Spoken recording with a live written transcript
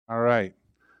All right.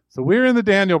 So we're in the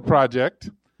Daniel Project,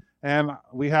 and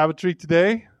we have a treat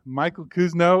today. Michael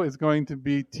Kuzno is going to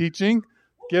be teaching.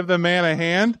 Give the man a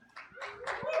hand.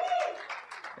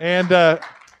 And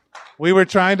we were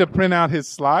trying to print out his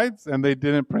slides, and they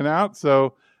didn't print out.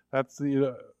 So that's,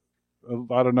 I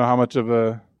don't know how much of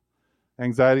a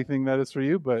anxiety thing that is for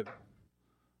you, but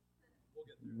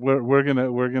we're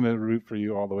gonna root for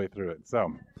you all the way through it.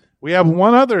 So we have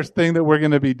one other thing that we're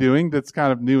going to be doing that's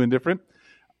kind of new and different.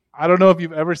 I don't know if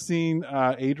you've ever seen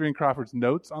Adrian Crawford's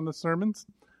notes on the sermons.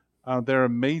 They're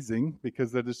amazing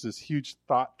because they're just this huge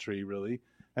thought tree, really.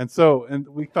 And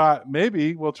we thought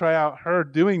maybe we'll try out her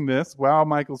doing this while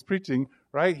Michael's preaching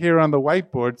right here on the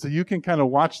whiteboard, so you can kind of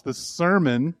watch the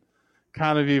sermon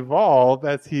kind of evolve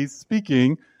as he's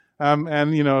speaking. And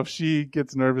if she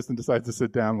gets nervous and decides to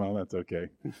sit down, well, that's okay.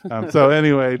 So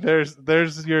anyway,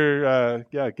 there's your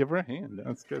give her a hand.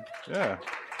 That's good. Yeah.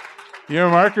 Your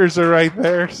markers are right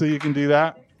there, so you can do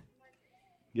that.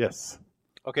 Yes.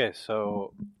 Okay,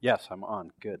 so yes, I'm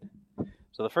on. Good.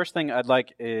 So the first thing I'd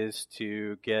like is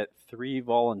to get 3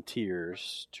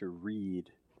 volunteers to read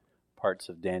parts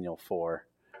of Daniel 4.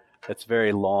 It's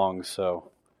very long,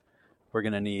 so we're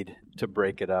going to need to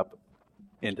break it up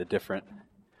into different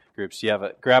groups.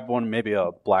 Grab one, maybe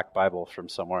a black Bible from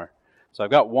somewhere. So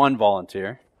I've got 1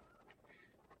 volunteer.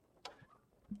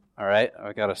 All right,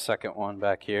 I've got a second one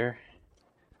back here.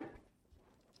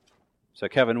 So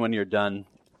Kevin, when you're done,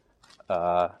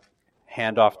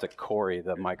 hand off to Corey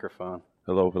the microphone.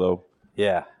 Hello.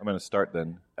 Yeah. I'm going to start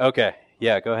then. Okay.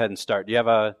 Yeah, go ahead and start. Do you have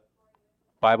a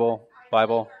Bible?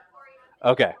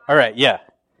 Okay. All right. Yeah.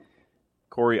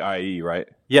 Corey IE, right?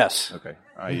 Yes. Okay.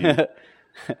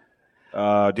 IE.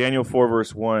 Daniel 4,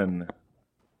 verse 1.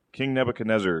 King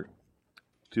Nebuchadnezzar,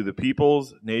 to the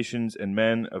peoples, nations, and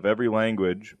men of every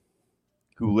language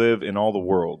who live in all the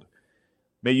world,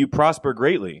 may you prosper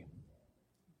greatly.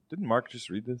 Didn't Mark just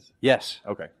read this? Yes.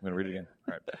 Okay. I'm going to read it again.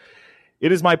 All right.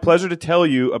 It is my pleasure to tell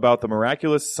you about the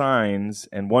miraculous signs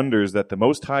and wonders that the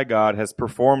Most High God has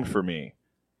performed for me.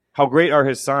 How great are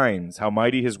his signs, how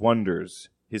mighty his wonders.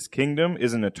 His kingdom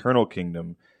is an eternal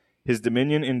kingdom. His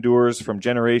dominion endures from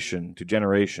generation to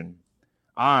generation.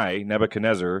 I,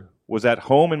 Nebuchadnezzar, was at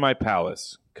home in my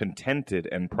palace, contented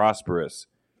and prosperous.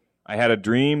 I had a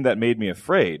dream that made me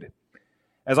afraid.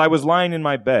 As I was lying in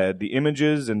my bed, the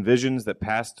images and visions that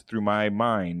passed through my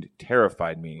mind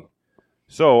terrified me.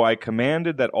 So I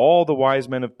commanded that all the wise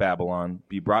men of Babylon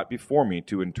be brought before me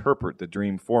to interpret the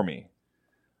dream for me.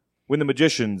 When the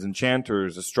magicians,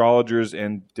 enchanters, astrologers,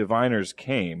 and diviners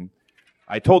came,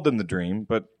 I told them the dream,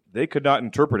 but they could not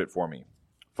interpret it for me.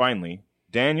 Finally,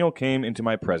 Daniel came into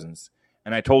my presence,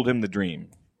 and I told him the dream.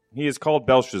 He is called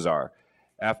Belshazzar,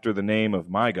 after the name of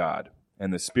my God,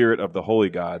 and the spirit of the holy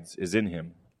gods is in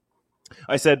him.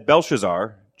 I said,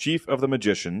 Belshazzar, chief of the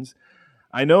magicians,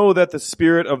 I know that the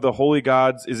spirit of the holy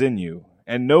gods is in you,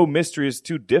 and no mystery is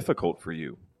too difficult for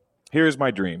you. Here is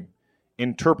my dream.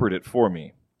 Interpret it for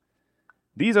me.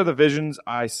 These are the visions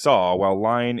I saw while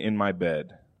lying in my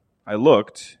bed. I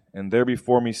looked, and there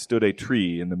before me stood a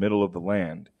tree in the middle of the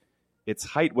land.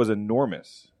 Its height was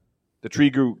enormous. The tree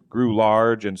grew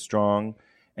large and strong,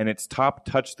 and its top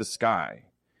touched the sky.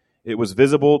 It was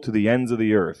visible to the ends of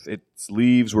the earth. Its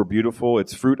leaves were beautiful,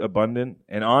 its fruit abundant,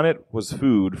 and on it was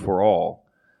food for all.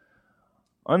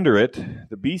 Under it,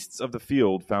 the beasts of the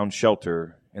field found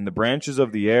shelter, and the branches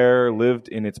of the air lived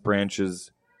in its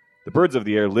branches. The birds of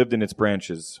the air lived in its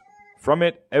branches. From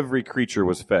it, every creature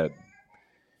was fed.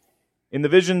 In the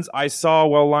visions I saw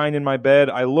while lying in my bed,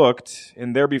 I looked,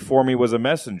 and there before me was a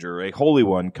messenger, a holy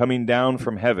one, coming down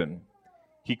from heaven.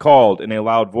 He called in a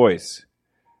loud voice,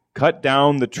 Cut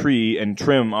down the tree and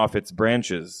trim off its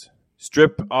branches.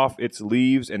 Strip off its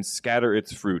leaves and scatter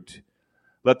its fruit.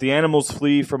 Let the animals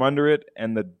flee from under it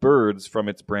and the birds from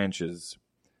its branches.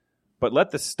 But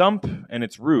let the stump and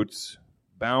its roots,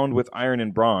 bound with iron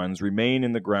and bronze, remain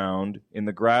in the ground, in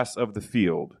the grass of the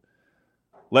field.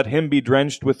 Let him be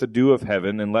drenched with the dew of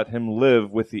heaven, and let him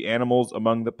live with the animals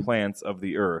among the plants of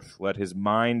the earth. Let his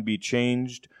mind be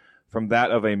changed from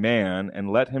that of a man, and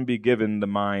let him be given the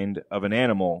mind of an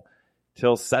animal,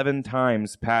 till 7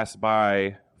 times pass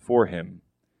by for him.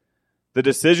 The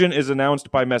decision is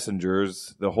announced by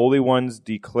messengers. The holy ones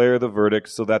declare the verdict,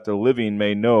 so that the living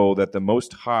may know that the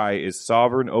Most High is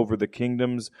sovereign over the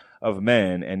kingdoms of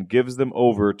men, and gives them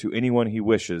over to anyone he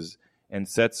wishes, and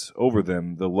sets over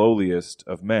them the lowliest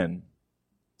of men.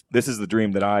 This is the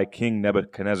dream that I, King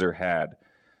Nebuchadnezzar, had.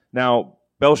 Now,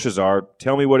 Belshazzar,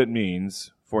 tell me what it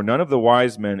means, for none of the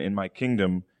wise men in my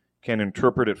kingdom can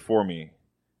interpret it for me.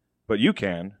 But you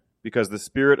can, because the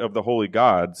spirit of the holy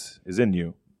gods is in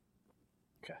you.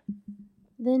 Okay.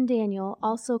 Then Daniel,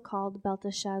 also called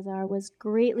Belteshazzar, was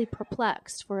greatly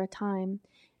perplexed for a time,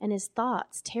 and his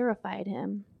thoughts terrified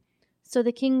him. So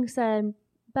the king said,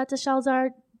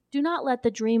 Belteshazzar, do not let the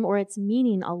dream or its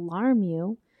meaning alarm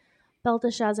you.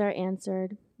 Belteshazzar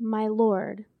answered, My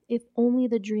lord, if only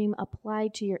the dream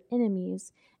applied to your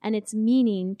enemies, and its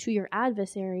meaning to your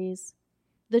adversaries.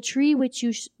 The tree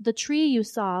you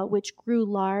saw, which grew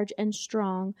large and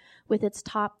strong, with its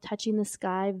top touching the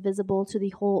sky, visible to the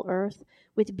whole earth,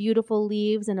 with beautiful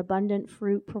leaves and abundant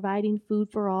fruit, providing food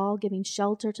for all, giving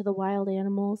shelter to the wild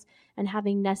animals, and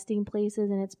having nesting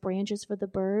places in its branches for the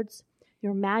birds.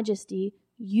 Your Majesty,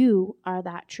 you are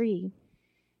that tree.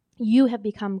 You have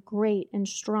become great and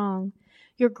strong.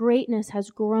 Your greatness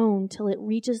has grown till it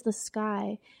reaches the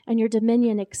sky, and your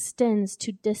dominion extends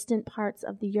to distant parts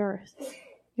of the earth.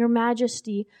 Your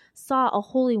Majesty saw a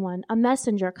holy one, a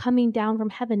messenger, coming down from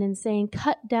heaven and saying,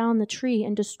 Cut down the tree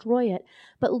and destroy it,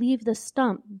 but leave the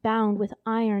stump bound with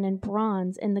iron and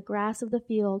bronze in the grass of the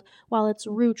field, while its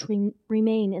roots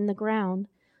remain in the ground.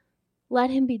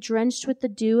 Let him be drenched with the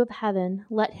dew of heaven.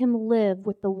 Let him live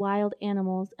with the wild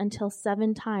animals until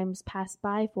 7 times pass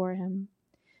by for him.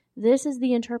 This is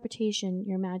the interpretation,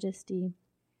 Your Majesty,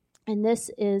 and this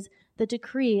is the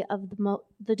decree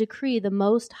the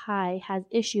Most High has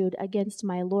issued against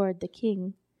my lord the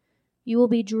king. You will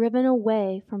be driven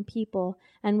away from people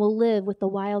and will live with the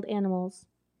wild animals.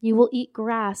 You will eat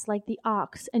grass like the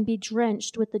ox and be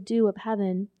drenched with the dew of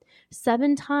heaven.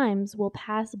 7 times will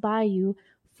pass by you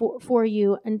for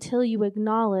you until you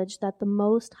acknowledge that the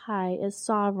Most High is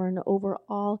sovereign over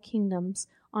all kingdoms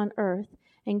on earth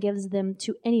and gives them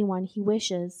to anyone he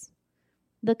wishes.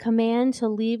 The command to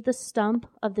leave the stump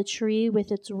of the tree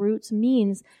with its roots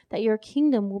means that your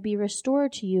kingdom will be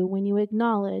restored to you when you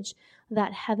acknowledge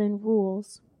that heaven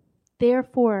rules.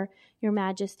 Therefore, Your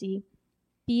Majesty,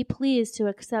 be pleased to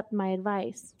accept my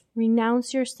advice.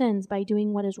 Renounce your sins by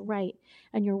doing what is right,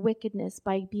 and your wickedness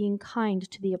by being kind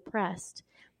to the oppressed.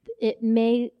 It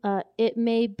may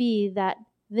be that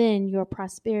then your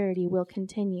prosperity will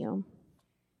continue.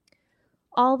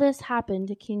 All this happened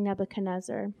to King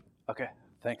Nebuchadnezzar. Okay,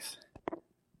 thanks.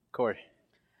 Corey.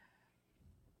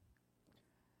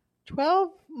 12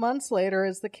 months later,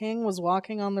 as the king was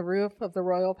walking on the roof of the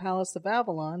royal palace of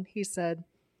Babylon, he said,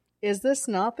 Is this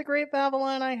not the great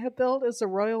Babylon I have built as a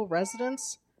royal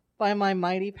residence by my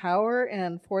mighty power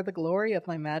and for the glory of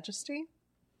my majesty?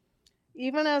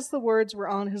 Even as the words were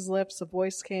on his lips, a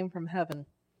voice came from heaven.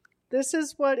 This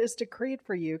is what is decreed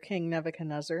for you, King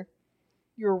Nebuchadnezzar.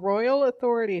 Your royal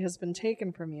authority has been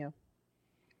taken from you.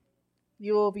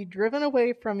 You will be driven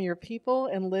away from your people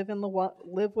and live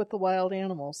with the wild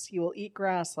animals. You will eat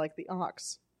grass like the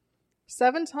ox.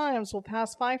 7 times will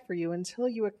pass by for you until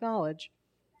you acknowledge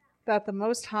that the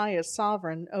Most High is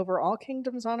sovereign over all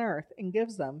kingdoms on earth and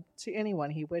gives them to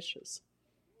anyone he wishes.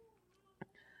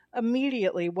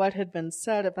 Immediately, what had been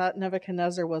said about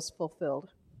Nebuchadnezzar was fulfilled.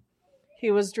 He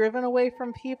was driven away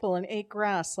from people and ate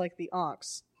grass like the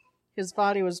ox. His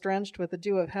body was drenched with the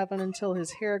dew of heaven until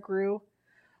his hair grew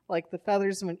like the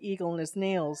feathers of an eagle and his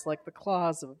nails like the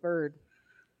claws of a bird.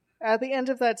 At the end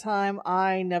of that time,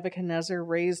 I, Nebuchadnezzar,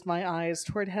 raised my eyes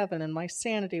toward heaven, and my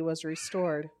sanity was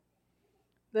restored.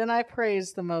 Then I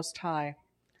praised the Most High.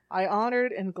 I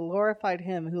honored and glorified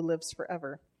him who lives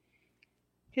forever.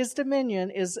 His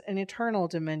dominion is an eternal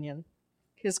dominion.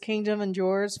 His kingdom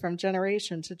endures from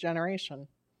generation to generation.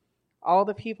 All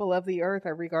the people of the earth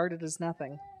are regarded as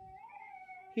nothing.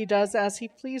 He does as he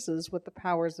pleases with the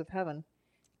powers of heaven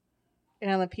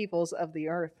and the peoples of the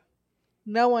earth.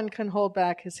 No one can hold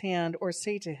back his hand or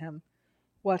say to him,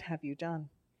 What have you done?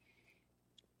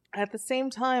 At the same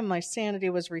time, my sanity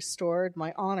was restored,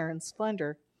 my honor and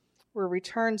splendor were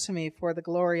returned to me for the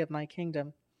glory of my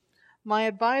kingdom. My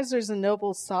advisors and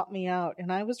nobles sought me out,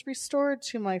 and I was restored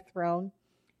to my throne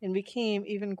and became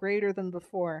even greater than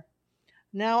before.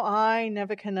 Now I,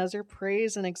 Nebuchadnezzar,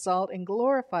 praise and exalt and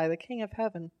glorify the King of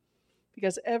heaven,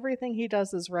 because everything he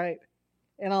does is right,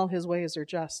 and all his ways are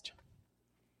just.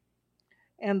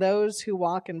 And those who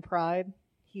walk in pride,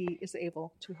 he is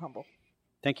able to humble.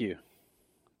 Thank you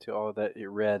to all that you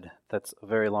read. That's a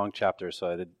very long chapter,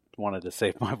 so I wanted to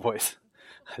save my voice.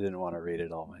 I didn't want to read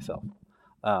it all myself.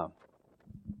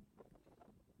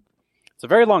 It's a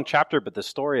very long chapter, but the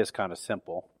story is kind of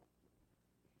simple.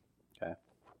 Okay.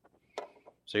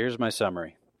 So here's my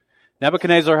summary.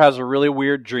 Nebuchadnezzar has a really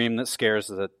weird dream that scares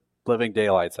the living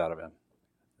daylights out of him.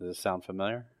 Does this sound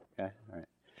familiar? Okay.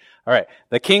 All right.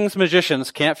 The king's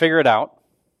magicians can't figure it out,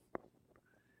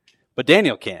 but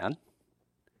Daniel can.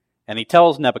 And he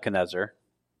tells Nebuchadnezzar,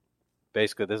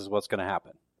 basically, this is what's going to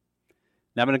happen.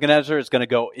 Nebuchadnezzar is going to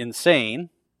go insane,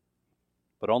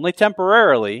 but only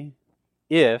temporarily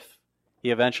if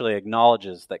he eventually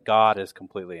acknowledges that God is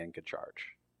completely in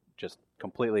charge, just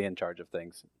completely in charge of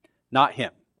things. Not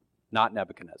him, not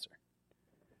Nebuchadnezzar.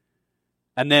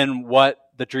 And then what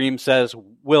the dream says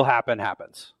will happen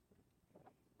happens.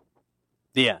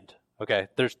 The end. Okay,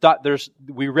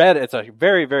 we read, it's a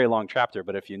very, very long chapter,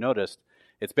 but if you noticed,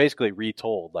 it's basically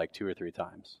retold like 2 or 3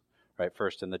 times, right?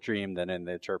 First in the dream, then in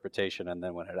the interpretation, and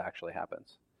then when it actually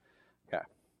happens. Okay.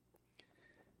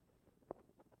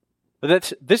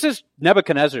 But this is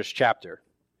Nebuchadnezzar's chapter.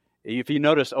 If you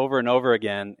notice over and over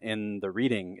again in the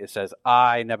reading, it says,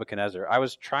 I, Nebuchadnezzar. I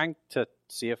was trying to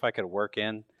see if I could work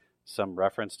in some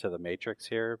reference to the Matrix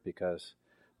here, because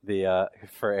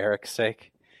for Eric's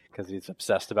sake, because he's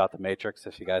obsessed about the Matrix,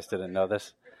 if you guys didn't know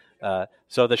this.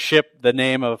 So the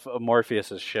name of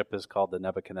Morpheus' ship is called the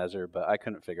Nebuchadnezzar, but I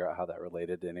couldn't figure out how that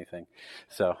related to anything.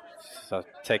 So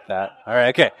take that. All right,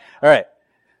 okay. All right.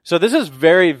 So this is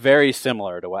very, very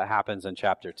similar to what happens in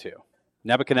chapter 2.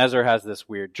 Nebuchadnezzar has this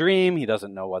weird dream. He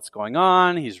doesn't know what's going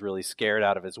on. He's really scared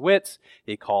out of his wits.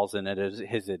 He calls in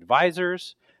his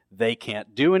advisors. They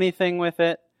can't do anything with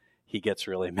it. He gets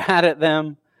really mad at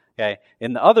them. Okay.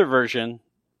 In the other version,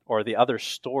 or the other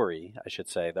story, I should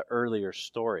say, the earlier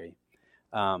story,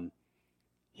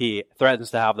 he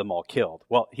threatens to have them all killed.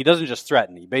 Well, he doesn't just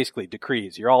threaten. He basically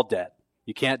decrees, you're all dead.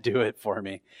 You can't do it for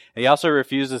me. And he also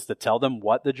refuses to tell them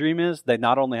what the dream is. They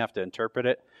not only have to interpret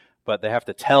it, but they have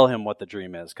to tell him what the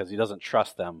dream is, because he doesn't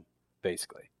trust them,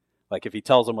 basically. Like if he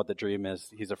tells them what the dream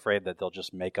is, he's afraid that they'll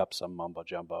just make up some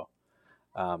mumbo-jumbo.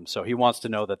 So he wants to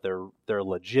know that they're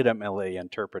legitimately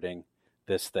interpreting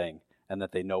this thing, and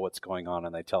that they know what's going on,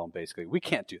 and they tell him basically, we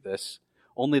can't do this.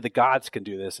 Only the gods can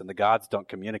do this, and the gods don't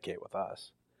communicate with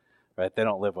us. Right? They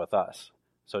don't live with us.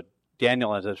 So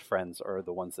Daniel and his friends are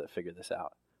the ones that figure this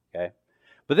out. Okay?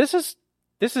 But this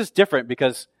is different,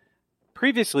 because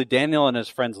previously Daniel and his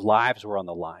friends' lives were on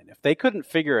the line. If they couldn't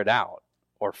figure it out,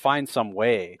 or find some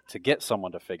way to get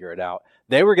someone to figure it out,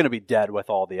 they were going to be dead with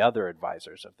all the other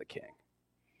advisors of the king.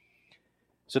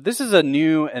 So this is a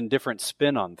new and different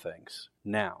spin on things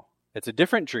now. It's a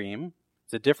different dream.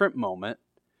 It's a different moment.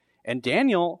 And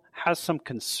Daniel has some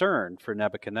concern for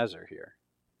Nebuchadnezzar here,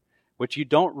 which you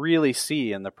don't really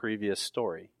see in the previous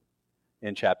story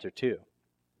in chapter 2.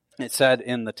 It said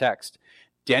in the text,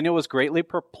 Daniel was greatly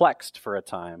perplexed for a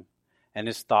time, and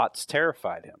his thoughts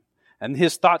terrified him. And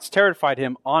his thoughts terrified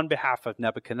him on behalf of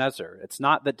Nebuchadnezzar. It's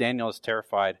not that Daniel is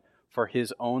terrified for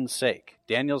his own sake.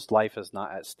 Daniel's life is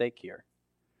not at stake here,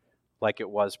 like it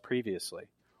was previously,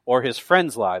 or his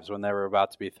friends' lives when they were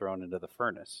about to be thrown into the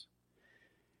furnace.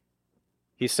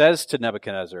 He says to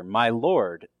Nebuchadnezzar, my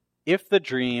lord, if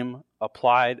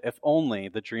only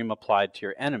the dream applied to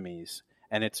your enemies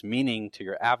and its meaning to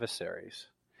your adversaries.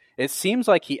 It seems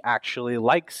like he actually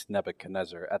likes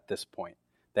Nebuchadnezzar at this point.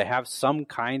 They have some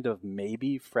kind of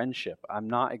maybe friendship. I'm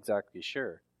not exactly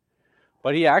sure.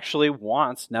 But he actually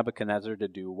wants Nebuchadnezzar to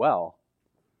do well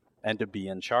and to be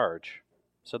in charge.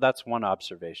 So that's one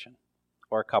observation,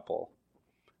 or a couple.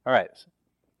 All right,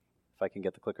 if I can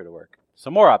get the clicker to work.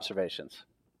 Some more observations.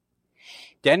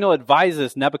 Daniel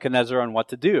advises Nebuchadnezzar on what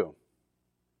to do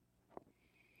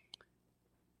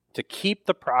to keep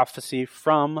the prophecy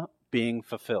from being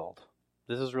fulfilled.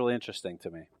 This is really interesting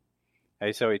to me.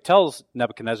 Okay, so he tells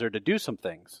Nebuchadnezzar to do some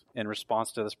things in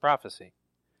response to this prophecy.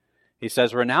 He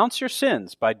says, renounce your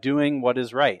sins by doing what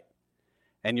is right,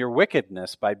 and your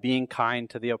wickedness by being kind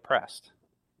to the oppressed.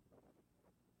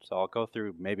 So I'll go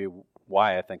through maybe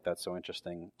why I think that's so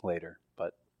interesting later.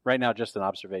 But right now, just an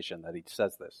observation that he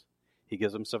says this. He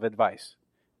gives him some advice.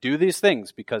 Do these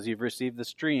things because you've received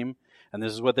this dream, and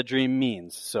this is what the dream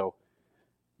means. So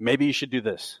maybe you should do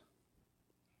this.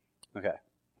 Okay.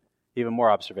 Even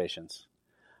more observations.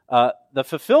 The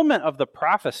fulfillment of the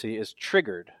prophecy is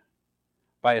triggered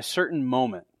by a certain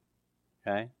moment.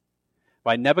 Okay?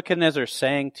 By Nebuchadnezzar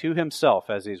saying to himself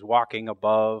as he's walking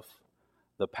above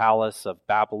the palace of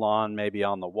Babylon, maybe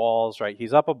on the walls, right?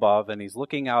 He's up above and he's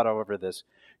looking out over this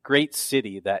great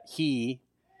city that he,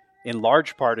 in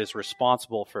large part, is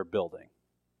responsible for building.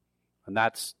 And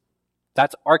that's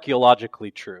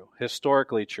archaeologically true,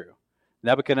 historically true.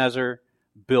 Nebuchadnezzar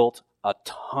built a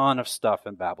ton of stuff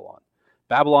in Babylon.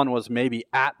 Babylon was maybe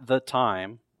at the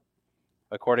time,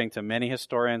 according to many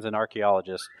historians and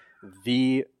archaeologists,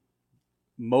 the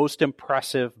most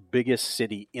impressive, biggest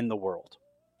city in the world.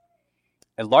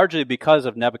 And largely because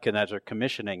of Nebuchadnezzar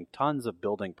commissioning tons of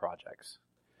building projects.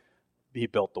 He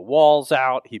built the walls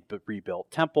out, he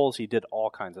rebuilt temples, he did all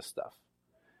kinds of stuff.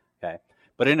 Okay.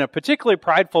 But in a particularly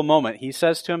prideful moment, he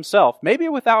says to himself, maybe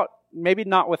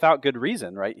not without good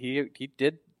reason, right? He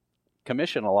did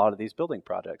commission a lot of these building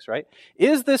projects, right?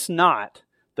 Is this not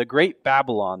the great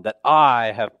Babylon that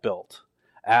I have built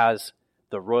as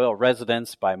the royal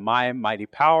residence by my mighty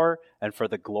power and for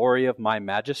the glory of my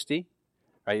majesty?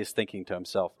 Right? He's thinking to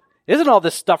himself, isn't all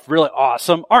this stuff really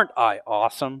awesome? Aren't I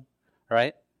awesome?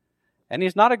 Right? And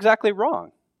he's not exactly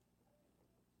wrong.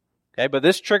 Okay, but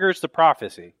this triggers the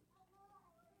prophecy.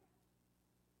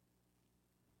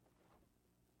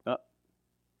 Oh,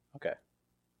 okay.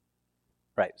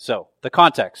 Right, so the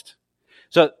context.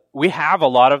 So we have a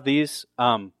lot of these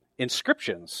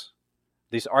inscriptions,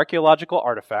 these archaeological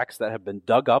artifacts that have been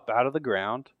dug up out of the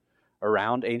ground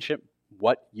around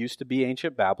what used to be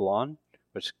ancient Babylon,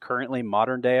 which is currently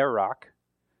modern-day Iraq,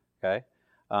 okay,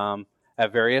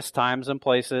 at various times and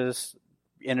places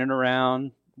in and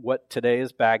around what today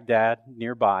is Baghdad,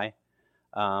 nearby.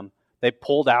 They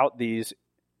pulled out these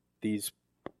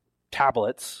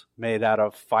tablets made out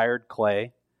of fired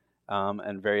clay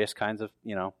and various kinds of,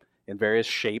 in various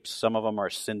shapes. Some of them are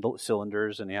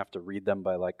cylinders, and you have to read them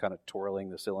by kind of twirling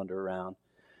the cylinder around.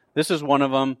 This is one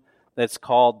of them that's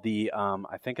called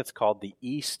I think it's called the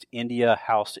East India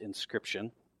House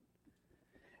inscription.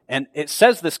 And it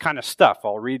says this kind of stuff.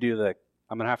 I'll read you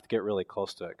I'm going to have to get really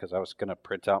close to it because I was going to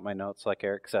print out my notes like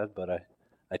Eric said, but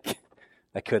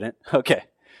I couldn't. Okay.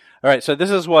 All right, so this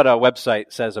is what a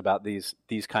website says about these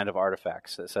kind of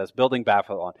artifacts. It says, Building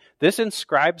Babylon. This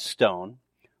inscribed stone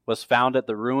was found at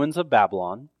the ruins of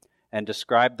Babylon and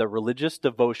described the religious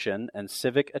devotion and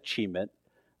civic achievement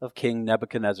of King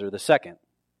Nebuchadnezzar II.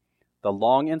 The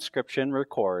long inscription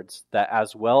records that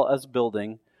as well as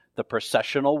building the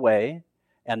processional way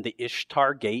and the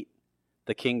Ishtar Gate,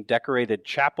 the king decorated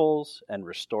chapels and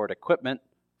restored equipment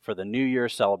for the New Year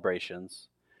celebrations,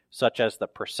 such as the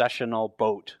processional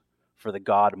boat for the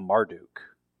god Marduk.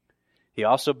 He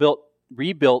also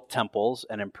rebuilt temples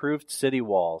and improved city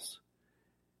walls.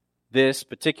 This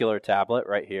particular tablet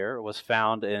right here was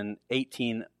found in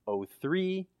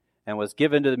 1803 and was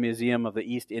given to the Museum of the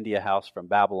East India House from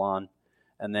Babylon.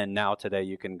 And then now today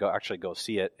you can go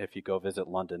see it. If you go visit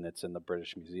London, it's in the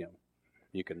British Museum.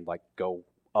 You can go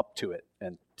up to it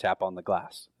and tap on the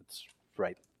glass. It's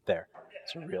right there.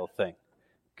 It's a real thing.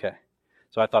 Okay.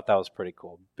 So I thought that was pretty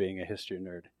cool, being a history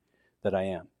nerd that I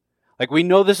am. We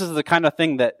know this is the kind of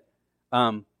thing that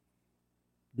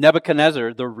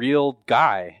Nebuchadnezzar, the real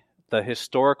guy, the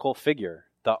historical figure,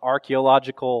 the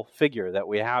archaeological figure that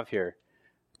we have here,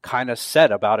 kind of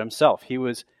said about himself. He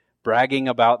was bragging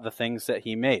about the things that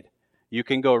he made. You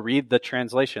can go read the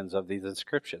translations of these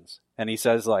inscriptions. And he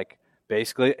says,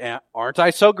 basically, aren't I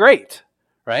so great?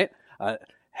 Right?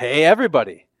 Hey,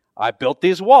 everybody, I built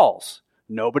these walls.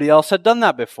 Nobody else had done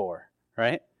that before.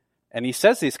 Right? And he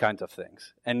says these kinds of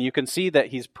things. And you can see that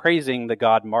he's praising the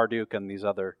god Marduk and these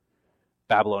other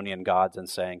Babylonian gods and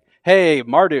saying, hey,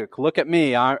 Marduk, look at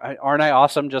me. Aren't I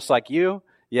awesome just like you?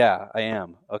 Yeah, I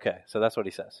am. Okay, so that's what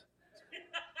he says.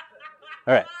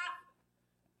 All right.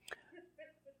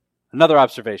 Another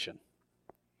observation.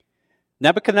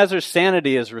 Nebuchadnezzar's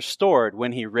sanity is restored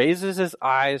when he raises his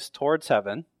eyes towards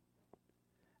heaven,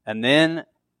 and then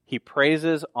he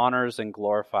praises, honors, and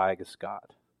glorifies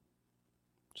God.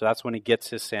 So that's when he gets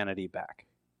his sanity back.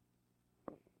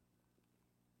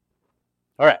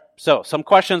 All right, so some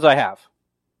questions I have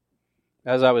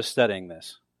as I was studying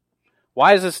this.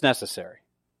 Why is this necessary?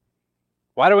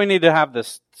 Why do we need to have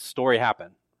this story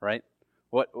happen, right?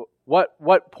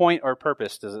 What point or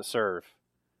purpose does it serve?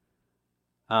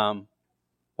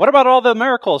 What about all the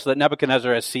miracles that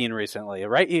Nebuchadnezzar has seen recently,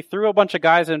 right? He threw a bunch of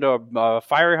guys into a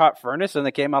fiery hot furnace and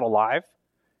they came out alive.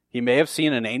 He may have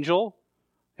seen an angel,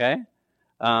 okay?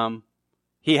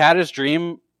 He had his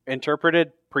dream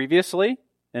interpreted previously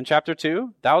in chapter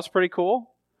 2. That was pretty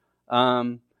cool.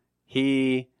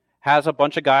 He has a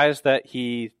bunch of guys that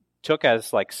he took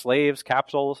as slaves,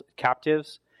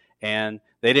 captives, and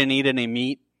they didn't eat any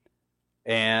meat,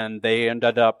 and they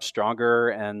ended up stronger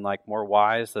and more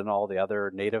wise than all the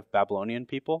other native Babylonian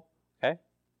people. Okay?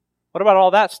 What about all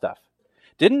that stuff?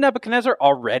 Didn't Nebuchadnezzar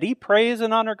already praise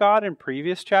and honor God in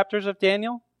previous chapters of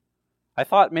Daniel? I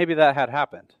thought maybe that had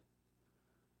happened.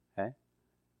 Okay?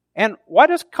 And why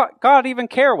does God even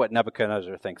care what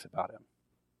Nebuchadnezzar thinks about him?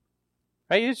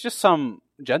 Right? He's just some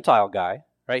Gentile guy,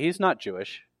 right? He's not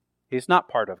Jewish. He's not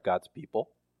part of God's people.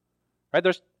 Right?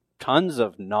 There's tons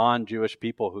of non-Jewish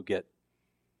people who get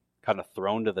kind of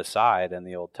thrown to the side in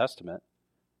the Old Testament,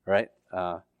 right?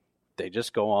 They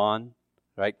just go on,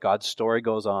 right? God's story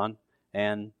goes on,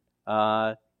 and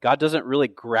God doesn't really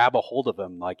grab a hold of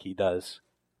him like he does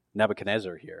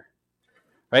Nebuchadnezzar here,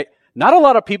 right? Not a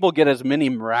lot of people get as many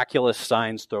miraculous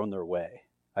signs thrown their way,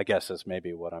 I guess is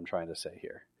maybe what I'm trying to say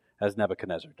here, as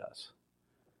Nebuchadnezzar does.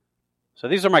 So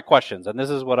these are my questions, and this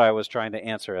is what I was trying to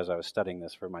answer as I was studying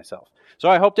this for myself. So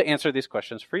I hope to answer these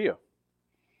questions for you,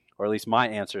 or at least my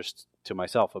answers to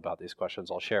myself about these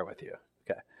questions I'll share with you.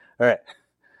 Okay. All right.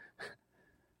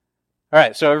 All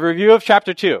right, so a review of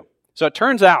chapter 2. So it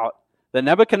turns out that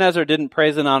Nebuchadnezzar didn't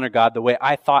praise and honor God the way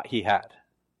I thought he had.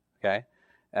 Okay?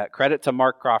 Credit to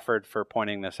Mark Crawford for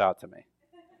pointing this out to me.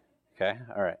 Okay?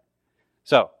 All right.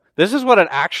 So this is what it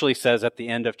actually says at the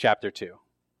end of chapter 2.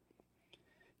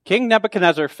 King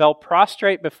Nebuchadnezzar fell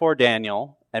prostrate before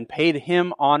Daniel and paid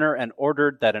him honor and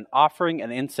ordered that an offering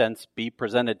and incense be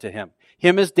presented to him.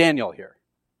 Him is Daniel here.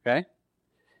 Okay?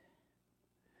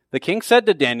 The king said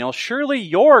to Daniel, surely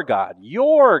your God,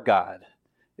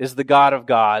 is the God of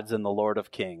gods and the Lord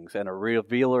of kings and a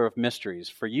revealer of mysteries,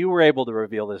 for you were able to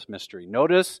reveal this mystery.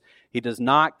 Notice, he does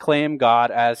not claim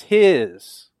God as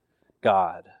his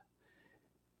God.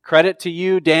 Credit to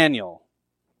you, Daniel.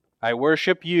 I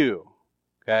worship you.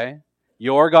 Okay?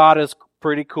 Your God is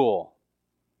pretty cool.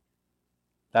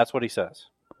 That's what he says.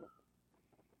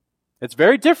 It's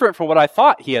very different from what I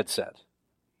thought he had said.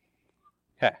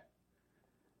 Okay.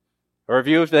 A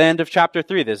review of the end of chapter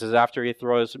 3. This is after he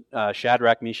throws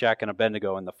Shadrach, Meshach, and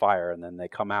Abednego in the fire, and then they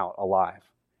come out alive.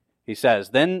 He says,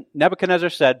 then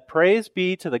Nebuchadnezzar said, praise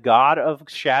be to the God of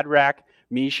Shadrach,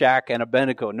 Meshach, and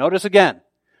Abednego. Notice again,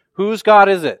 whose God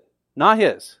is it? Not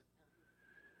his.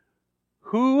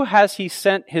 Who has he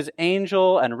sent his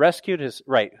angel and rescued his,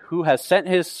 who has sent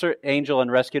his angel and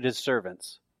rescued his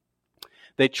servants?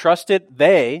 They trusted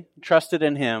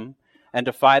in him and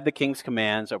defied the king's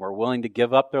commands and were willing to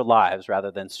give up their lives rather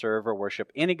than serve or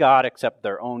worship any god except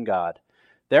their own God.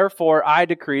 Therefore, I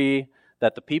decree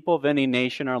that the people of any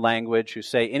nation or language who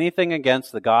say anything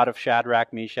against the God of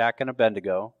Shadrach, Meshach, and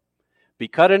Abednego be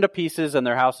cut into pieces and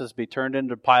their houses be turned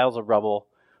into piles of rubble,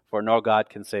 for no God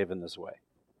can save in this way.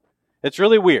 It's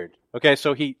really weird. Okay,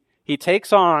 so he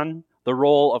takes on the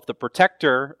role of the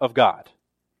protector of God,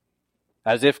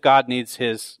 as if God needs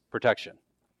his protection.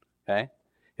 Okay?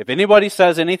 If anybody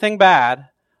says anything bad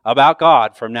about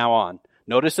God from now on,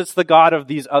 notice it's the God of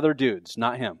these other dudes,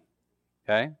 not him.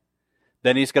 Okay?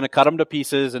 Then he's going to cut them to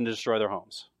pieces and destroy their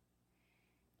homes.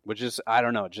 Which is, I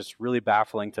don't know, just really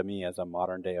baffling to me as a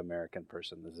modern day American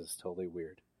person. This is totally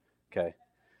weird. Okay?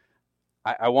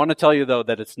 I want to tell you, though,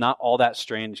 that it's not all that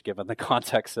strange given the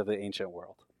context of the ancient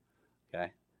world.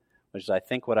 Okay? Which is, I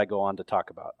think, what I go on to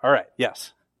talk about. All right,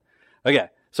 yes. Okay,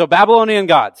 so Babylonian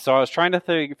gods. So I was trying to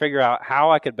figure out how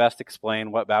I could best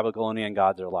explain what Babylonian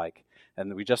gods are like.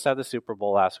 And we just had the Super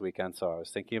Bowl last weekend, so I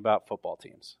was thinking about football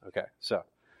teams. Okay, so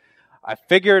I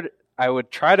figured I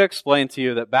would try to explain to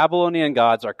you that Babylonian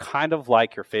gods are kind of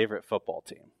like your favorite football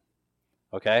team.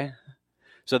 Okay?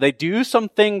 So they do some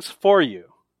things for you.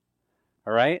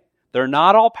 All right? They're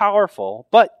not all powerful,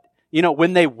 but, you know,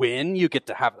 when they win, you get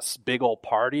to have a big old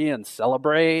party and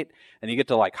celebrate, and you get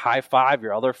to, like, high-five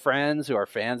your other friends who are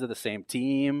fans of the same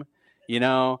team, you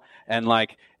know, and,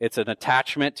 like, it's an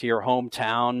attachment to your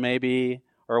hometown, maybe,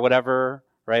 or whatever,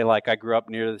 right? Like, I grew up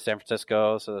near the San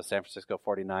Francisco, so the San Francisco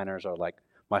 49ers are, like,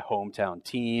 my hometown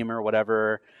team or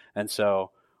whatever, and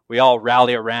so we all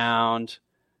rally around.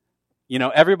 You know,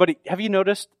 everybody, have you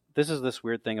noticed? This is this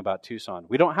weird thing about Tucson.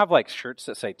 We don't have like shirts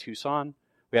that say Tucson.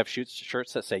 We have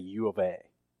shirts that say U of A.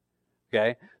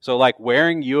 Okay? So like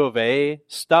wearing U of A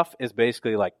stuff is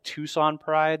basically like Tucson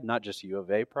pride, not just U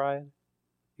of A pride.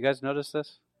 You guys notice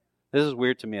this? This is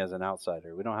weird to me as an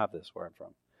outsider. We don't have this where I'm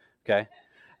from. Okay?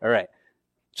 All right.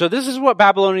 So this is what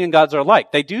Babylonian gods are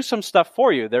like. They do some stuff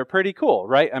for you. They're pretty cool,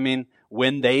 right? I mean,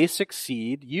 when they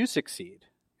succeed, you succeed.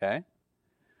 Okay?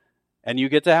 And you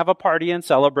get to have a party and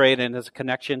celebrate, and it's a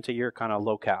connection to your kind of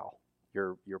locale,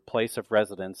 your place of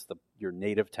residence, your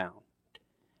native town,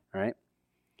 right?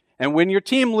 And when your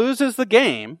team loses the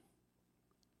game,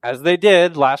 as they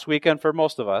did last weekend for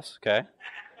most of us, okay,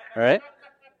 all right,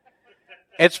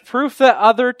 it's proof that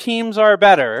other teams are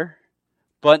better,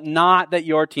 but not that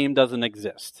your team doesn't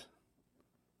exist,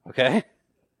 okay?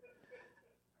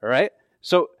 All right?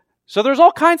 So there's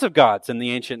all kinds of gods in the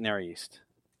ancient Near East.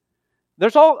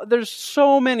 There's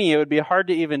so many, it would be hard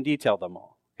to even detail them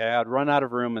all. Okay, I'd run out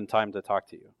of room and time to talk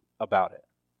to you about it.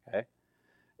 Okay,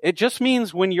 it just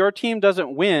means when your team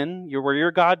doesn't win, where your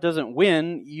God doesn't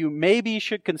win, you maybe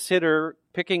should consider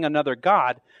picking another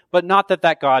God, but not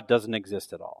that God doesn't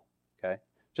exist at all. Okay,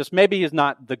 just maybe he's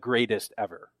not the greatest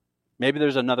ever. Maybe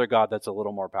there's another God that's a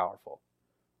little more powerful,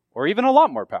 or even a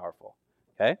lot more powerful.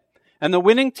 Okay, and the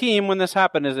winning team, when this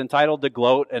happened, is entitled to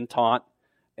gloat and taunt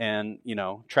and, you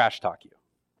know, trash talk you.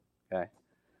 Okay?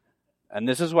 And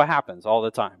this is what happens all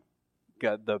the time.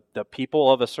 The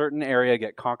people of a certain area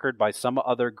get conquered by some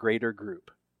other greater group.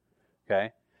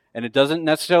 Okay? And it doesn't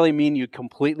necessarily mean you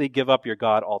completely give up your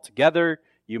God altogether.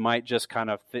 You might just kind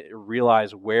of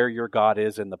realize where your God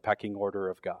is in the pecking order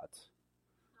of gods.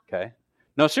 Okay?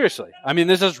 No, seriously. I mean,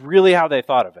 this is really how they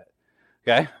thought of it.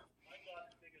 Okay?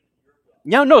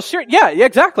 No, yeah,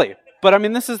 exactly. But I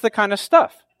mean, this is the kind of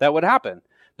stuff that would happen.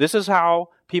 This is how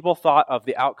people thought of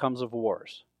the outcomes of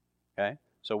wars. Okay?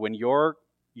 So when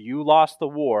you lost the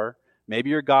war, maybe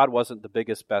your God wasn't the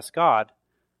biggest, best God,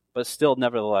 but still,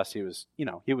 nevertheless, he was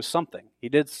something. He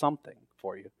did something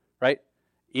for you, right?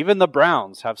 Even the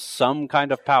Browns have some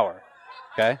kind of power,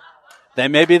 okay? They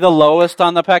may be the lowest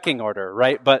on the pecking order,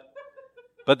 right? But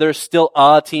they're still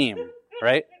a team,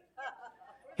 right?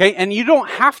 Okay, and you don't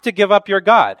have to give up your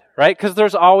God, right? Because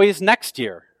there's always next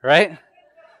year, right?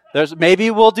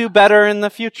 Maybe we'll do better in the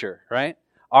future, right?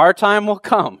 Our time will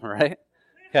come, right?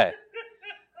 Okay.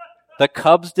 The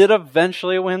Cubs did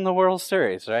eventually win the World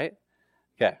Series, right?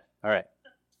 Okay, all right.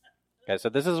 Okay, so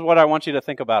this is what I want you to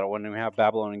think about it when we have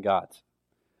Babylonian gods.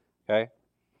 Okay?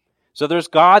 So there's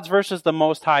gods versus the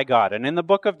Most High God. And in the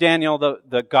book of Daniel,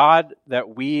 the God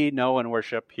that we know and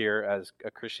worship here as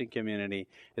a Christian community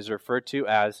is referred to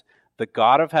as the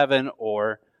God of heaven,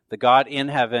 or the God in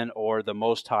heaven, or the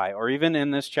Most High. Or even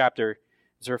in this chapter,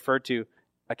 is referred to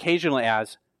occasionally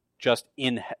as just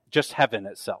heaven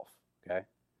itself. Okay?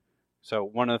 So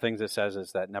one of the things it says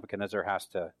is that Nebuchadnezzar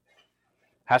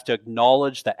has to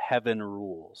acknowledge that heaven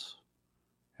rules.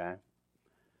 Okay?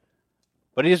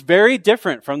 But he is very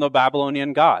different from the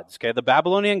Babylonian gods. Okay? The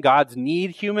Babylonian gods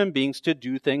need human beings to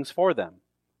do things for them.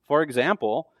 For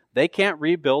example, they can't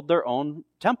rebuild their own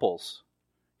temples.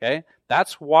 Okay?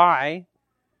 That's why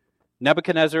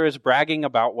Nebuchadnezzar is bragging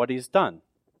about what he's done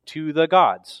to the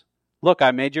gods. Look,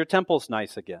 I made your temples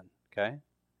nice again. Okay?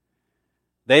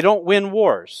 They don't win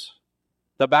wars.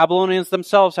 The Babylonians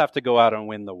themselves have to go out and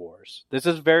win the wars. This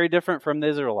is very different from the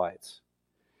Israelites.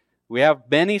 We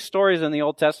have many stories in the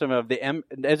Old Testament of the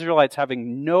Israelites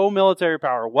having no military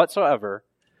power whatsoever.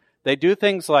 They do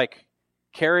things like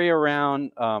carry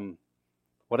around,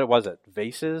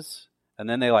 vases, and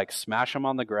then they smash them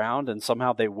on the ground, and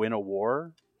somehow they win a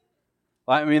war.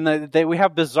 I mean, we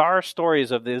have bizarre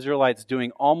stories of the Israelites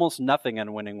doing almost nothing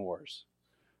and winning wars.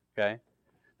 Okay?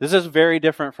 This is very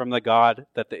different from the God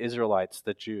that the Israelites,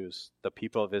 the Jews, the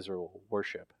people of Israel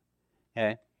worship.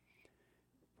 Okay?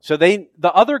 So the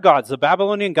other gods, the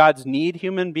Babylonian gods, need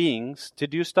human beings to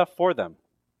do stuff for them.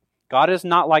 God is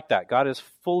not like that. God is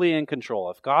fully in control.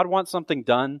 If God wants something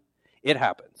done, it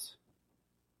happens.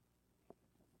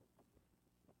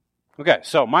 Okay,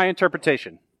 so my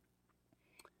interpretation.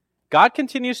 God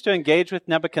continues to engage with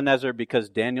Nebuchadnezzar because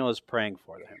Daniel is praying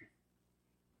for him.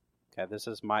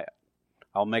 Okay,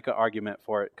 I'll make an argument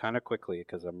for it kind of quickly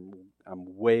because I'm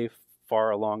way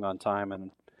far along on time, and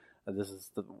this is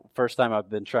the first time I've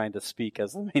been trying to speak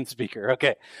as the main speaker.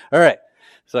 Okay, all right.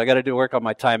 So I got to do work on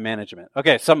my time management.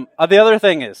 Okay, the other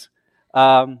thing is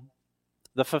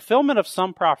the fulfillment of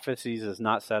some prophecies is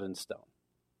not set in stone.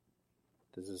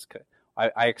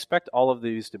 I expect all of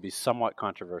these to be somewhat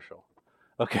controversial.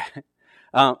 Okay,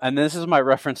 and this is my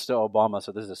reference to Obama,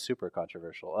 so this is super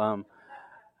controversial.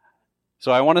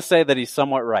 So I want to say that he's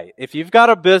somewhat right. If you've got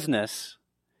a business,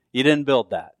 you didn't build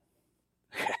that.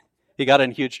 He got in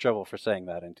huge trouble for saying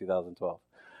that in 2012.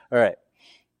 All right.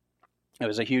 It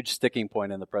was a huge sticking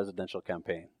point in the presidential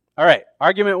campaign. All right,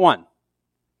 argument 1. All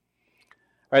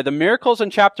right, the miracles in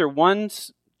chapters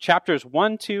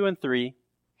 1, 2, and 3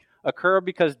 occur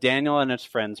because Daniel and his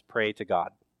friends pray to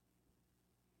God.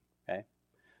 Okay?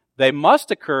 They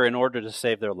must occur in order to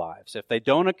save their lives. If they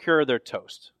don't occur, they're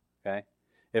toast. Okay?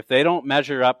 If they don't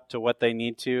measure up to what they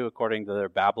need to according to their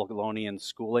Babylonian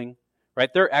schooling,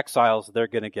 right? They're exiles, they're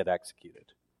going to get executed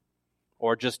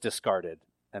or just discarded,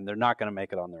 and they're not going to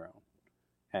make it on their own.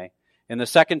 Okay? In the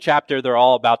second chapter, they're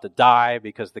all about to die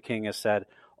because the king has said,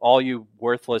 all you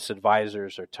worthless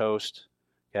advisors are toast,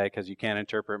 okay, because you can't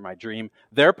interpret my dream.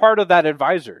 They're part of that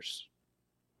advisors.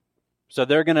 So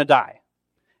they're going to die.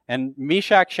 And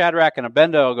Meshach, Shadrach, and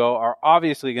Abednego are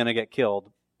obviously going to get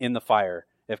killed in the fire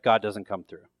if God doesn't come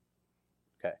through.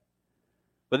 Okay.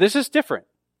 But this is different.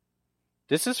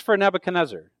 This is for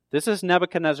Nebuchadnezzar. This is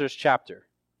Nebuchadnezzar's chapter.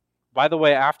 By the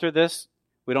way, after this,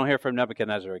 we don't hear from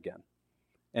Nebuchadnezzar again.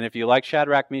 And if you like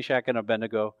Shadrach, Meshach, and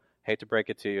Abednego, hate to break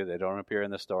it to you, they don't appear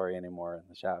in the story anymore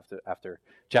after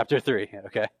chapter 3.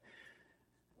 Okay.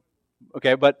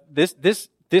 Okay, but this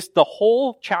the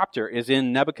whole chapter is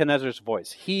in Nebuchadnezzar's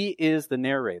voice. He is the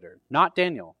narrator, not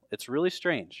Daniel. It's really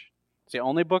strange. It's the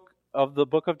only book of the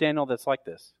book of Daniel that's like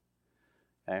this.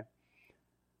 Okay.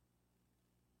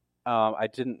 I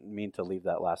didn't mean to leave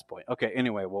that last point. Okay,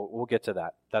 anyway, we'll get to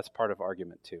that. That's part of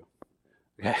argument 2.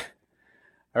 Okay.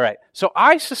 All right. So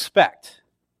I suspect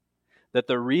that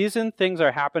the reason things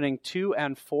are happening to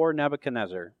and for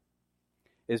Nebuchadnezzar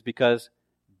is because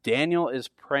Daniel is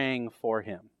praying for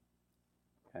him.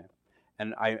 Okay.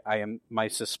 And my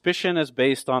suspicion is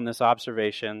based on this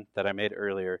observation that I made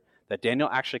earlier, that Daniel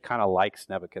actually kind of likes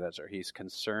Nebuchadnezzar. He's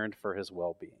concerned for his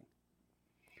well-being.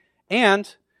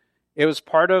 And it was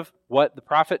part of what the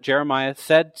prophet Jeremiah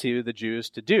said to the Jews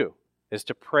to do, is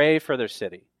to pray for their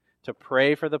city, to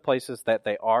pray for the places that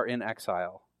they are in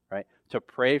exile, right? To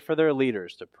pray for their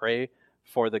leaders, to pray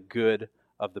for the good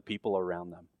of the people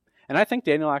around them. And I think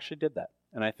Daniel actually did that.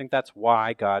 And I think that's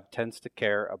why God tends to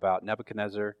care about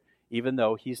Nebuchadnezzar, even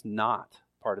though he's not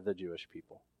part of the Jewish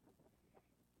people.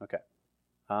 Okay.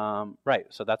 Right,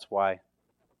 so that's why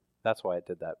I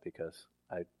did that, because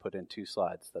I put in 2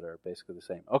 slides that are basically the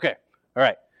same. Okay, all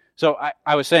right. So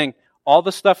I was saying all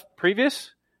the stuff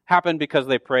previous happened because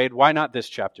they prayed. Why not this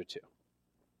chapter 2?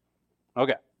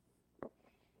 Okay. All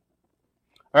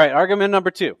right, argument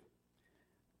number 2.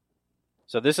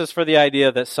 So this is for the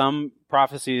idea that some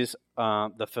prophecies,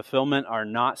 the fulfillment are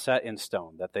not set in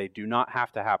stone, that they do not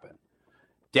have to happen.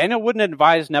 Daniel wouldn't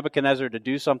advise Nebuchadnezzar to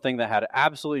do something that had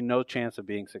absolutely no chance of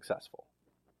being successful.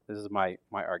 This is my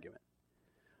argument.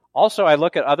 Also, I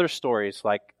look at other stories,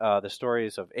 like the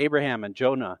stories of Abraham and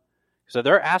Jonah. So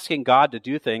they're asking God to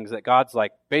do things that God's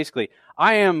like, basically,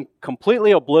 I am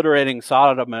completely obliterating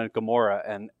Sodom and Gomorrah.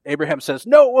 And Abraham says,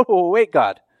 no, whoa, wait,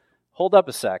 God, hold up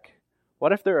a sec.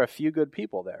 What if there are a few good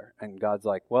people there? And God's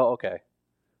like, well, okay,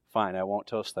 fine, I won't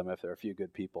toast them if there are a few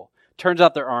good people. Turns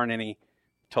out there aren't any.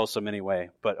 Toast them anyway,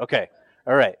 but okay,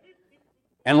 all right.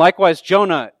 And likewise,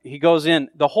 Jonah, he goes in.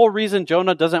 The whole reason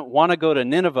Jonah doesn't want to go to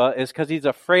Nineveh is because he's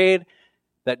afraid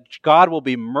that God will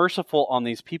be merciful on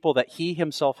these people that he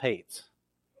himself hates.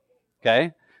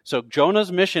 Okay? So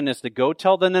Jonah's mission is to go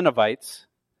tell the Ninevites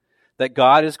that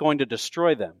God is going to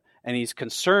destroy them. And he's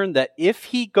concerned that if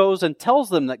he goes and tells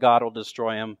them that God will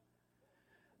destroy them,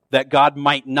 that God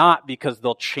might not, because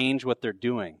they'll change what they're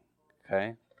doing.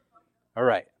 Okay? All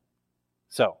right.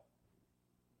 So,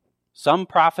 some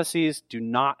prophecies do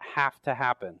not have to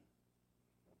happen.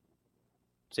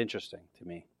 It's interesting to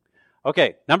me.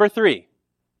 Okay, number 3.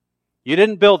 You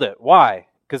didn't build it. Why?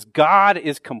 Because God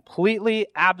is completely,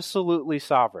 absolutely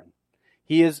sovereign.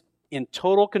 He is in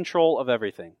total control of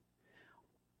everything.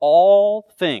 All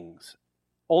things,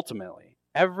 ultimately,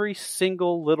 every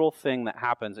single little thing that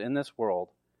happens in this world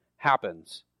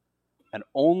happens, and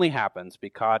only happens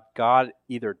because God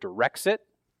either directs it,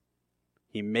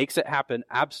 He makes it happen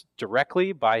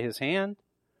directly by His hand,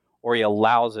 or He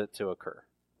allows it to occur.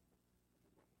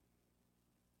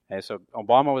 Okay, so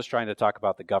Obama was trying to talk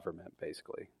about the government,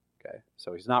 basically. Okay,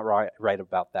 so he's not right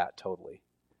about that totally.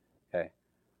 Okay,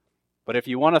 but if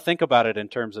you want to think about it in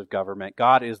terms of government,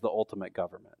 God is the ultimate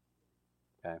government.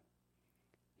 Okay,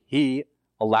 He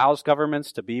allows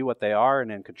governments to be what they are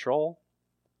and in control.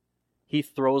 He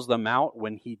throws them out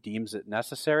when He deems it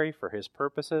necessary for His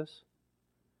purposes.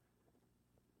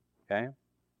 Okay,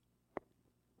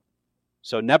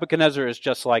 so Nebuchadnezzar is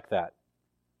just like that.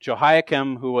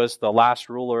 Jehoiakim, who was the last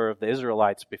ruler of the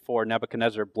Israelites before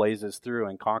Nebuchadnezzar blazes through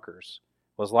and conquers,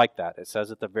 was like that. It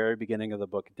says at the very beginning of the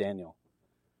book of Daniel.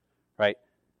 Right?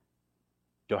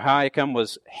 Jehoiakim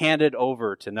was handed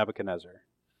over to Nebuchadnezzar.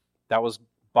 That was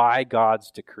by God's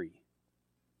decree.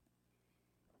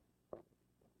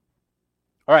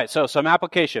 All right, so some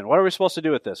application. What are we supposed to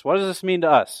do with this? What does this mean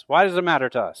to us? Why does it matter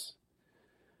to us?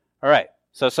 All right.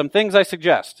 So some things I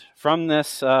suggest from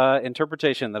this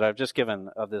interpretation that I've just given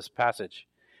of this passage,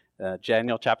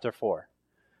 Daniel chapter 4.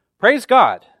 Praise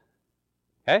God.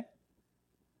 Okay?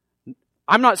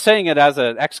 I'm not saying it as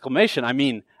an exclamation. I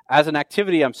mean, as an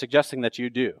activity, I'm suggesting that you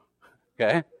do.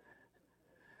 Okay?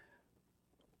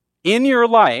 In your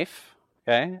life,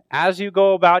 okay, as you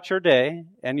go about your day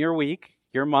and your week,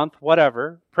 your month,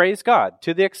 whatever, praise God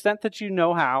to the extent that you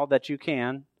know how, that you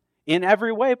can, in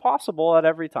every way possible at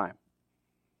every time.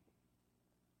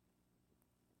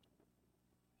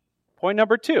 Point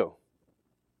number 2,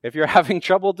 if you're having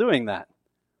trouble doing that,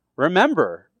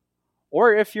 remember,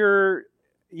 or if you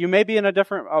may be in a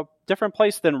different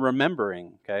place than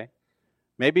remembering, okay?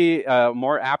 Maybe a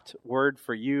more apt word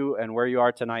for you and where you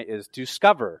are tonight is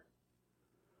discover.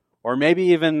 Or maybe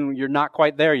even you're not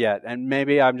quite there yet, and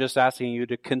maybe I'm just asking you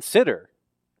to consider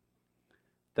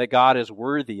that God is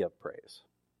worthy of praise.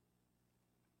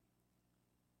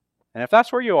 And if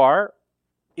that's where you are,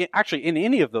 actually, in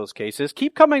any of those cases,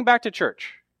 keep coming back to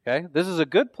church. Okay, this is a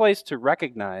good place to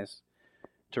recognize,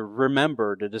 to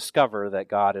remember, to discover that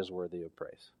God is worthy of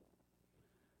praise.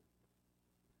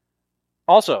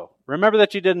 Also, remember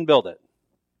that you didn't build it.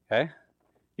 Okay,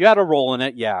 you had a role in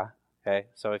it, yeah, Okay?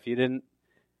 So if you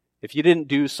didn't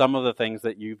do some of the things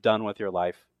that you've done with your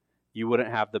life, you wouldn't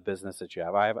have the business that you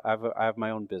have. I have my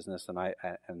own business, and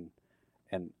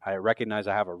I recognize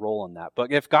I have a role in that.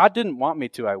 But if God didn't want me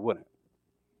to, I wouldn't.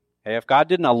 Okay? If God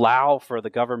didn't allow for the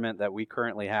government that we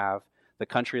currently have, the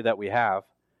country that we have,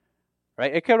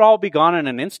 right? It could all be gone in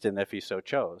an instant if He so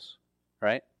chose,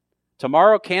 right?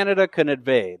 Tomorrow Canada can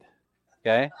invade,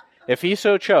 okay? If He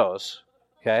so chose,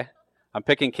 okay? I'm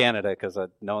picking Canada because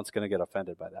no one's going to get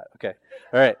offended by that. Okay,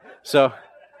 all right. So,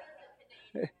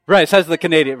 right, says the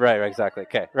Canadian. Right, exactly.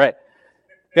 Okay, right.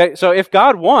 Okay, so if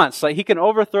God wants, like, He can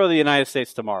overthrow the United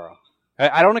States tomorrow.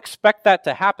 I don't expect that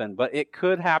to happen, but it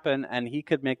could happen, and He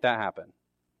could make that happen.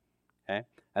 Okay,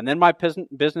 and then my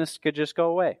business could just go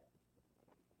away.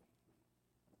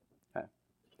 Okay.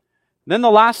 Then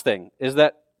the last thing is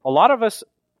that a lot of us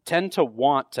tend to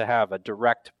want to have a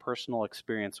direct personal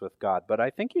experience with God, but I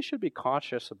think you should be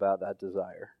cautious about that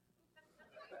desire.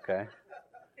 Okay?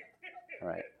 All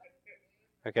right.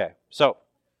 Okay, so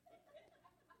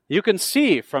you can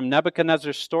see from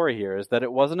Nebuchadnezzar's story here is that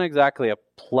it wasn't exactly a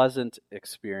pleasant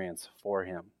experience for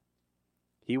him.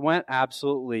 He went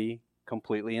absolutely,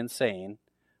 completely insane,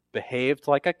 behaved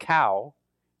like a cow,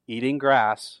 eating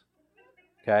grass,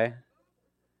 okay?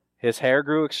 His hair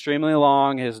grew extremely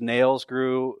long. His nails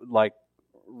grew like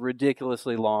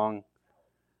ridiculously long.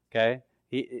 Okay?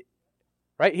 He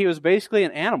was basically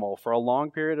an animal for a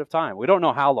long period of time. We don't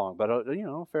know how long, but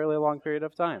a fairly long period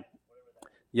of time.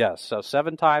 Yes, so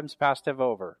 7 times passed him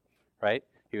over, right?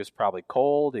 He was probably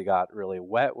cold. He got really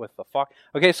wet with the fog.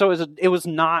 Okay, so it was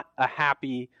not a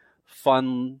happy,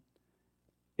 fun,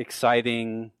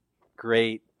 exciting,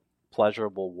 great,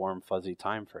 pleasurable, warm, fuzzy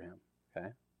time for him. Okay?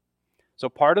 So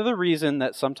part of the reason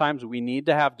that sometimes we need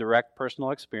to have direct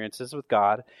personal experiences with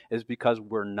God is because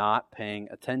we're not paying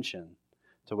attention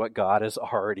to what God has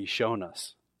already shown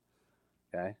us.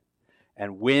 Okay?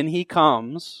 And when He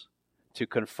comes to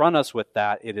confront us with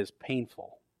that, it is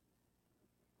painful.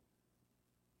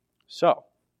 So,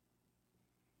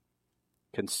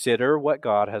 consider what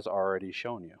God has already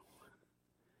shown you.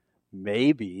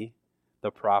 Maybe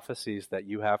the prophecies that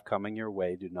you have coming your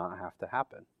way do not have to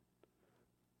happen.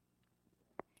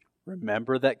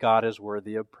 Remember that God is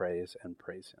worthy of praise and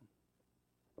praise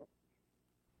Him.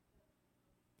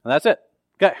 And that's it.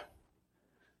 Okay.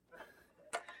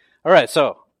 All right,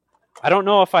 so I don't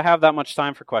know if I have that much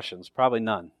time for questions. Probably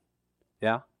none.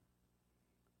 Yeah?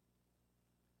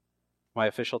 My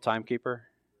official timekeeper?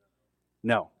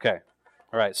 No. Okay.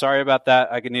 All right, sorry about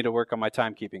that. I need to work on my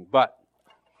timekeeping, but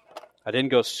I didn't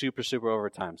go super over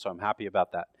time, so I'm happy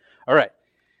about that. All right.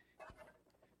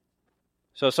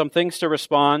 So some things to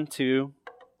respond to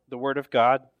the Word of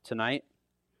God tonight.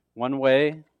 One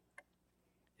way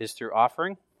is through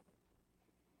offering.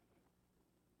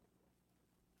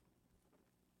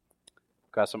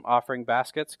 Got some offering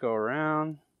baskets go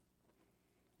around.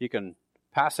 You can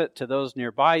pass it to those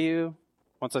nearby you.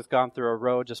 Once it's gone through a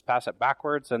row, just pass it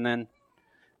backwards, and then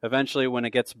eventually when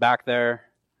it gets back there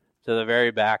to the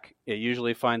very back, it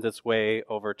usually finds its way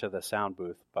over to the sound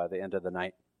booth by the end of the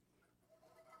night.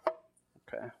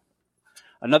 Okay.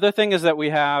 Another thing is that we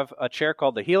have a chair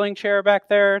called the healing chair back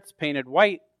there. It's painted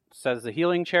white. It says the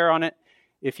healing chair on it.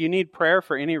 If you need prayer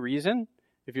for any reason,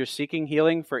 if you're seeking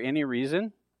healing for any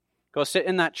reason, go sit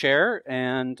in that chair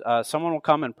and someone will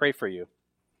come and pray for you.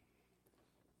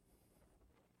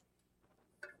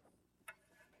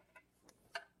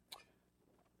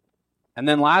 And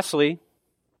then lastly,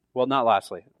 one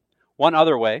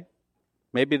other way,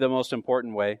 maybe the most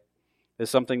important way, is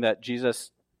something that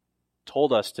Jesus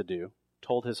told us to do,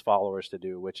 told His followers to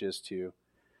do, which is to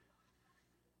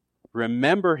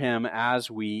remember Him as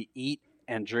we eat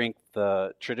and drink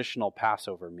the traditional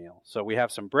Passover meal. So we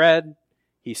have some bread.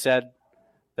 He said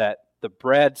that the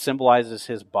bread symbolizes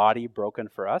His body broken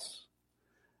for us,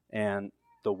 and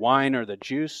the wine or the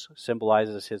juice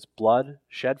symbolizes His blood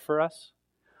shed for us.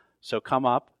 So come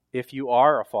up, if you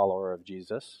are a follower of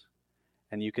Jesus,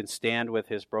 and you can stand with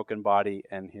His broken body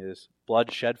and His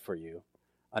blood shed for you,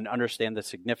 and understand the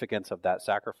significance of that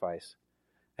sacrifice,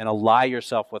 and ally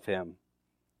yourself with Him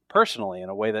personally in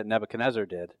a way that Nebuchadnezzar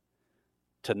did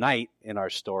tonight in our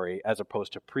story, as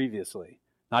opposed to previously.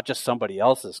 Not just somebody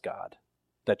else's God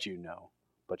that you know,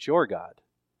 but your God.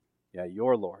 Yeah,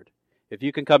 your Lord. If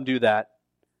you can come do that,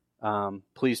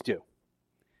 please do.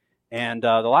 And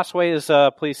the last way is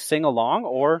please sing along,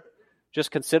 or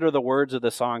just consider the words of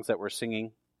the songs that we're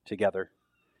singing together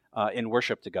in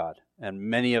worship to God. And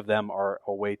many of them are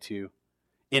a way to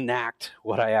enact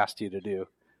what I asked you to do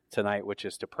tonight, which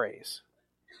is to praise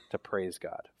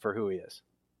God for who He is.